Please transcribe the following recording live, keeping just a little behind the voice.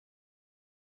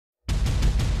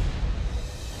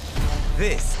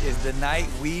This is the night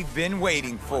we've been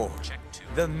waiting for.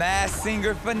 The Masked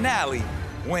Singer finale,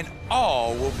 when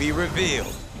all will be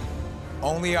revealed.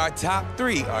 Only our top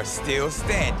 3 are still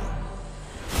standing.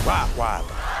 Rottweiler,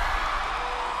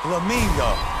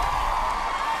 Flamingo,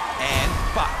 and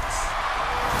Fox.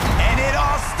 And it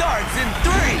all starts in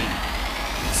 3,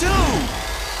 2,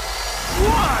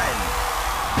 1.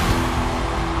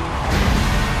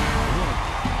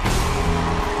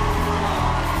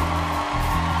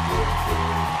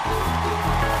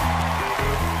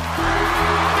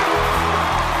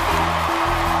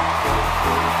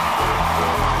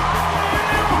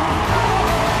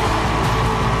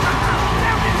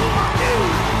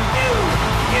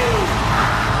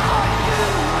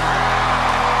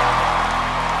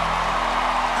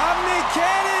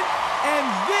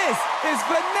 Is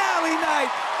finale night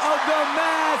of The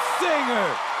Masked Singer.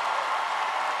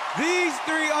 These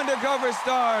 3 undercover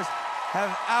stars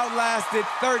have outlasted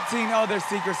 13 other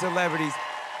secret celebrities,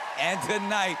 and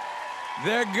tonight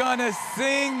they're gonna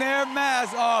sing their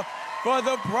masks off for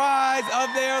the prize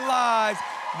of their lives,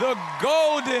 the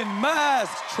Golden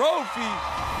Mask Trophy.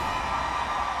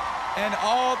 And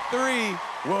all 3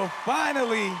 will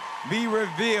finally be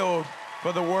revealed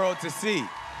for the world to see.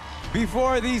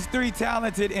 Before these 3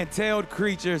 talented and tailed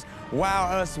creatures wow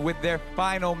us with their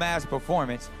final mask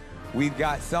performance, we've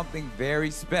got something very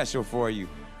special for you.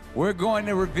 We're going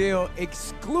to reveal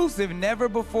exclusive,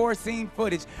 never-before-seen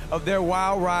footage of their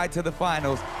wild ride to the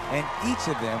finals, and each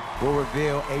of them will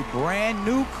reveal a brand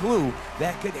new clue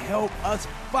that could help us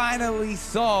finally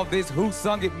solve this Who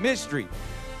Sung It mystery.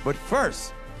 But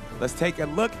first, let's take a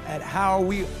look at how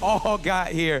we all got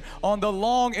here on the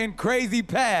long and crazy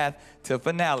path to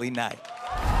finale night.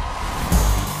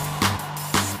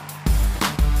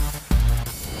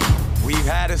 We've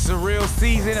had a surreal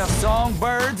season of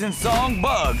songbirds and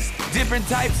songbugs, different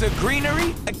types of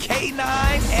greenery, a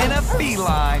canine and a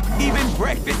feline, even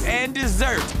breakfast and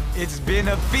dessert. It's been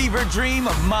a fever dream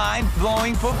of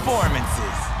mind-blowing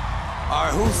performances. Our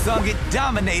Who Sung It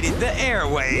dominated the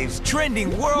airwaves,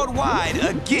 trending worldwide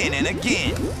again and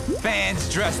again. Fans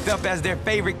dressed up as their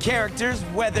favorite characters,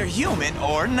 whether human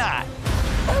or not.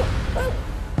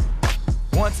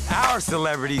 Once our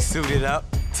celebrities suited up,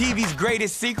 TV's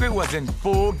greatest secret was in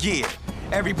full gear.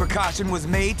 Every precaution was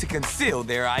made to conceal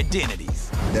their identities.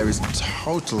 There is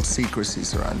total secrecy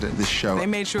surrounding this show. They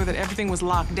made sure that everything was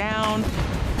locked down.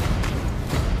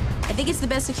 I think it's the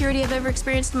best security I've ever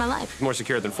experienced in my life. More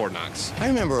secure than Fort Knox. I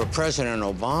remember President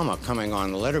Obama coming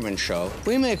on the Letterman show.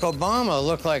 We make Obama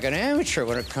look like an amateur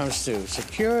when it comes to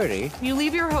security. You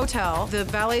leave your hotel, the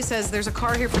valet says there's a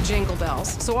car here for Jingle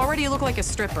Bells, so already you look like a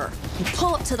stripper. You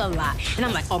pull up to the lot, and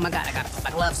I'm like, oh my God, I gotta put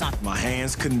my gloves on. My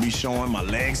hands couldn't be showing, my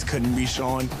legs couldn't be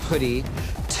showing. Hoodie,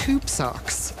 tube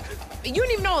socks. You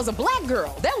didn't even know I was a black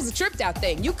girl. That was a tripped out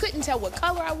thing. You couldn't tell what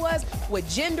color I was, what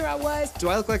gender I was. Do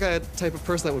I look like a type of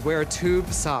person that would wear a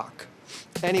tube sock?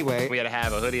 Anyway. We had to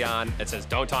have a hoodie on that says,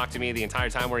 don't talk to me the entire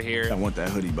time we're here. I want that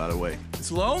hoodie, by the way.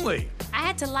 It's lonely. I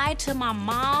had to lie to my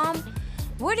mom.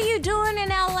 What are you doing in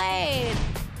LA?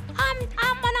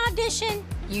 I'm on audition.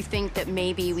 You think that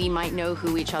maybe we might know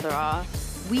who each other are?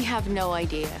 We have no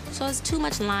idea. So it's too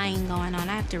much lying going on.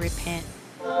 I have to repent.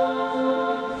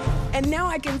 And now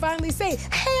I can finally say,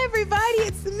 hey, everybody,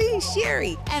 it's me,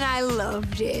 Sherry. And I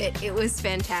loved it. It was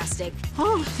fantastic.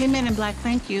 Oh, hey, Men in Black,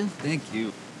 thank you. Thank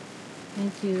you.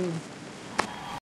 Thank you.